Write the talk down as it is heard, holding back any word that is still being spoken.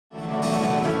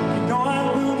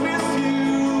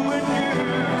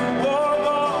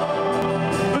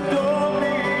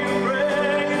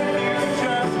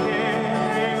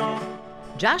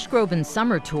Josh Groban's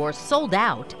summer tour sold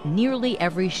out nearly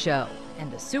every show,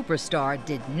 and the superstar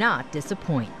did not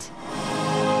disappoint.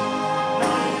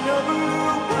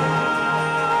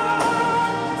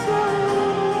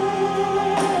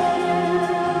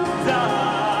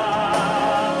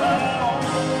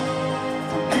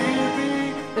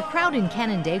 The crowd in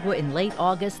Canandaigua in late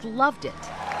August loved it.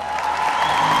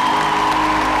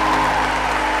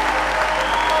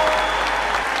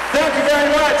 Thank you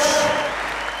very much.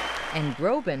 And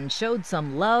Groban showed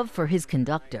some love for his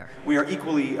conductor. We are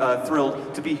equally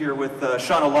thrilled to be here with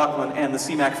Sean O'Loughlin and the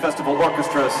CNY Festival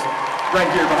Orchestras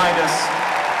right here behind us.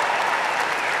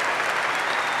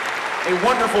 A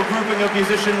wonderful grouping of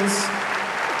musicians,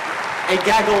 a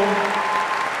gaggle,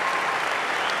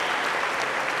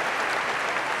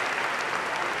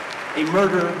 a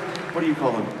murder, what do you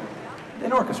call them?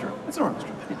 An orchestra. It's an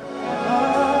orchestra.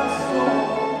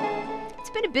 It's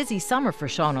been a busy summer for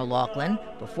Sean O'Loughlin.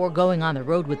 Before going on the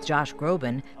road with Josh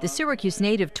Groban, the Syracuse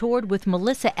native toured with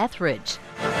Melissa Etheridge.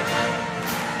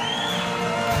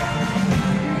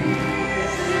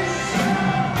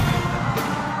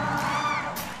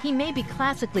 He may be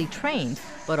classically trained,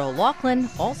 but O'Loughlin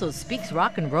also speaks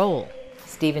rock and roll.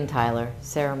 Steven Tyler,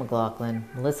 Sarah McLachlan,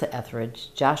 Melissa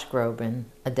Etheridge, Josh Groban,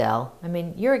 Adele. I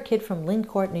mean, you're a kid from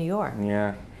Lyncourt, New York.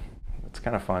 Yeah, it's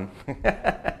kind of fun.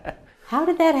 How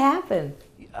did that happen?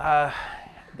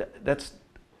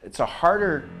 It's a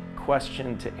harder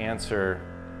question to answer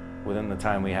within the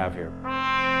time we have here.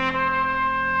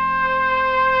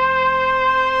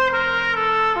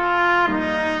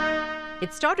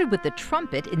 It started with the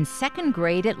trumpet in second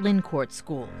grade at Lyncourt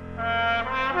School.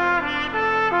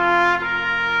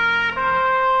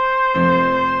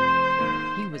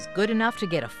 He was good enough to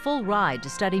get a full ride to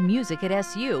study music at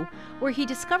SU, where he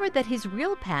discovered that his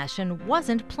real passion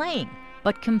wasn't playing,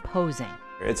 but composing.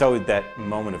 It's always that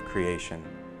moment of creation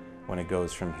when it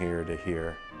goes from here to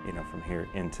here, you know, from here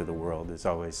into the world. It's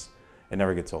always, it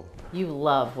never gets old. You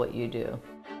love what you do.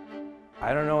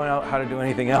 I don't know how to do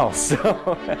anything else.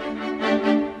 So.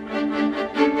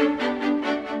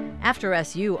 After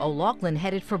SU, O'Loughlin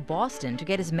headed for Boston to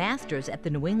get his master's at the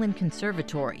New England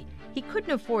Conservatory. He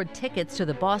couldn't afford tickets to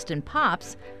the Boston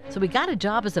Pops, so he got a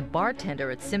job as a bartender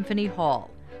at Symphony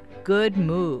Hall. Good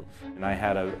move. And I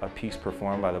had a piece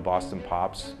performed by the Boston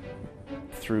Pops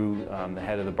through the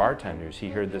head of the bartenders. He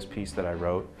heard this piece that I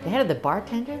wrote. The head of the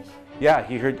bartenders? Yeah,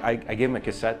 he heard, I gave him a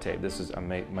cassette tape. I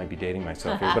might be dating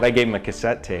myself here, but I gave him a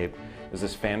cassette tape. It was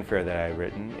this fanfare that I had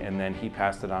written, and then he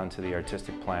passed it on to the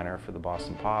artistic planner for the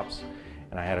Boston Pops,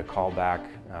 and I had a call back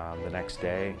the next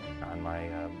day on my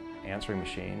answering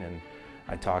machine, and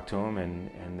I talked to him,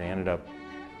 and they ended up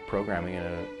programming it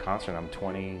at a concert. I'm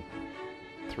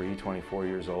 23, 24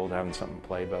 years old, having something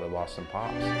played by the Boston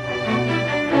Pops.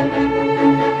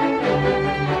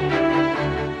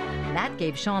 That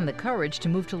gave Sean the courage to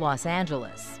move to Los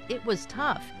Angeles. It was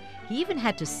tough. He even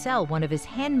had to sell one of his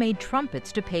handmade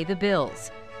trumpets to pay the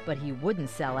bills, but he wouldn't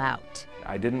sell out.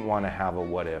 I didn't want to have a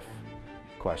what if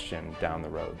question down the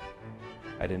road.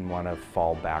 I didn't want to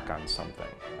fall back on something.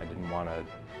 I didn't want to,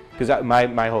 because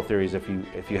my whole theory is if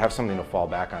you have something to fall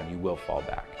back on, you will fall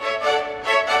back.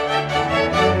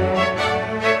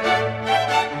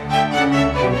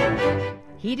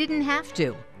 He didn't have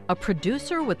to. A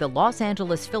producer with the Los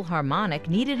Angeles Philharmonic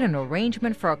needed an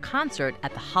arrangement for a concert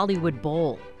at the Hollywood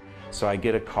Bowl. So I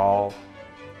get a call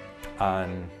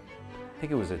on, I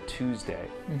think it was a Tuesday.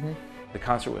 Mm-hmm. The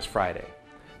concert was Friday.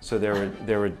 So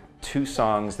there were 2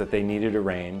 songs that they needed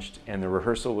arranged, and the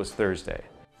rehearsal was Thursday.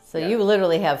 So you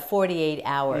literally have 48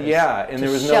 hours. Yeah, and there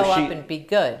was show no sheet. up and be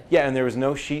good. Yeah, and there was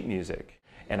no sheet music.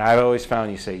 And I've always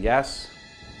found you say yes,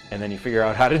 and then you figure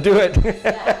out how to do it.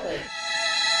 Exactly.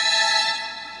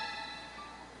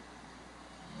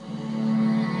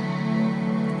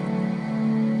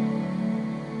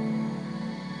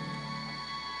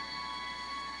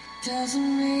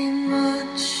 Doesn't mean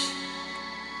much.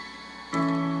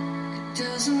 It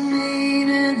doesn't mean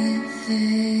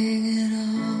anything at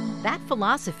all. That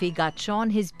philosophy got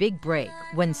Sean his big break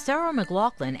when Sarah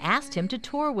McLachlan asked him to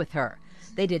tour with her.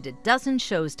 They did a dozen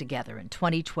shows together in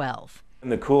 2012.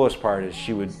 And the coolest part is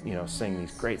she would, sing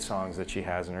these great songs that she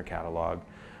has in her catalog,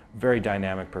 very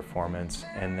dynamic performance,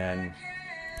 and then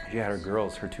she had her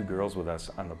 2 girls with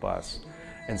us on the bus.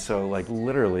 And so,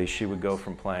 literally, she would go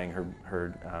from playing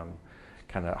her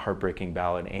kind of heartbreaking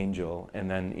ballad, Angel, and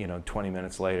then, 20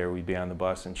 minutes later, we'd be on the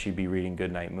bus and she'd be reading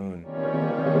Goodnight Moon.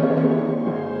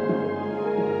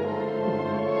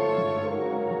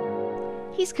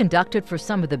 He's conducted for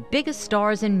some of the biggest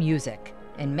stars in music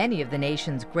and many of the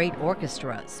nation's great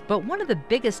orchestras. But one of the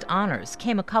biggest honors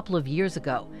came a couple of years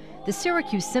ago. The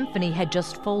Syracuse Symphony had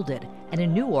just folded, and a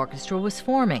new orchestra was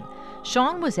forming.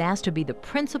 Sean was asked to be the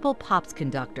principal Pops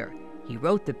conductor. He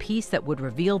wrote the piece that would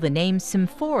reveal the name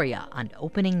Symphoria on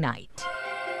opening night.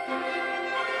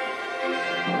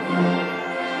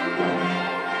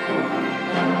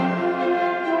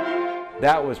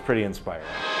 That was pretty inspiring.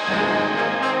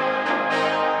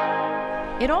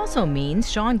 It also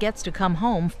means Sean gets to come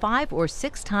home 5 or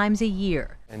 6 times a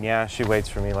year. And yeah, she waits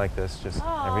for me like this just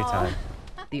every time.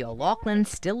 The O'Loughlin's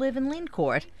still live in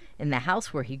Lincourt, in the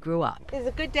house where he grew up. Is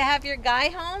it good to have your guy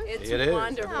home? It is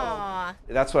wonderful. Aww.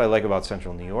 That's what I like about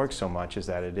Central New York so much, is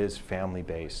that it is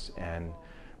family-based, and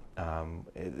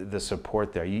the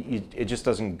support there. It just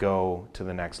doesn't go to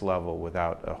the next level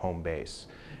without a home base.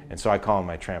 And so I call them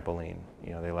my trampoline.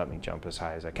 You know, they let me jump as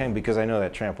high as I can because I know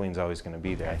that trampoline's always going to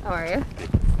be there. How are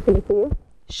you?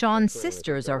 Sean's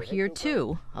sisters are here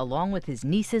too, along with his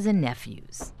nieces and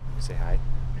nephews. Say hi.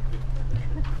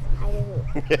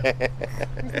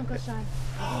 Where's Uncle Sean?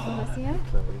 Want to see him?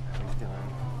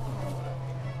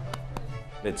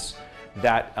 It's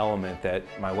that element that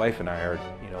my wife and I are,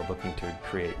 looking to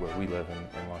create where we live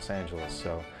in Los Angeles.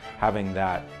 So having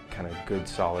that kind of good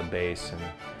solid base and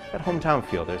that hometown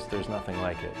feel, there's nothing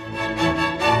like it.